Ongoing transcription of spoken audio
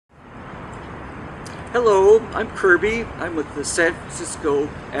Hello, I'm Kirby. I'm with the San Francisco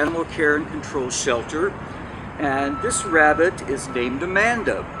Animal Care and Control Shelter, and this rabbit is named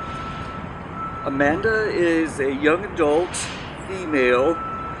Amanda. Amanda is a young adult female.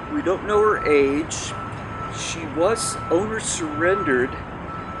 We don't know her age. She was owner surrendered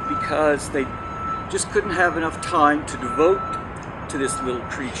because they just couldn't have enough time to devote to this little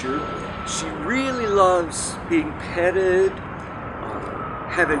creature. She really loves being petted,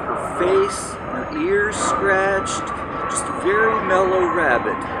 having her face, her ears scratched, just a very mellow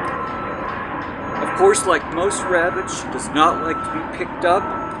rabbit. Of course, like most rabbits, she does not like to be picked up,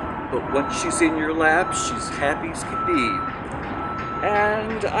 but once she's in your lap, she's happy as can be.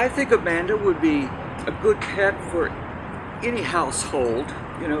 And I think Amanda would be a good pet for any household.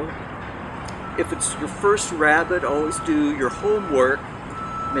 You know, if it's your first rabbit, always do your homework,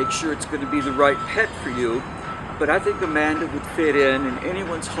 make sure it's going to be the right pet for you. But I think Amanda would fit in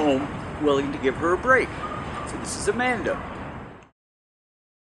anyone's home willing to give her a break. So this is Amanda.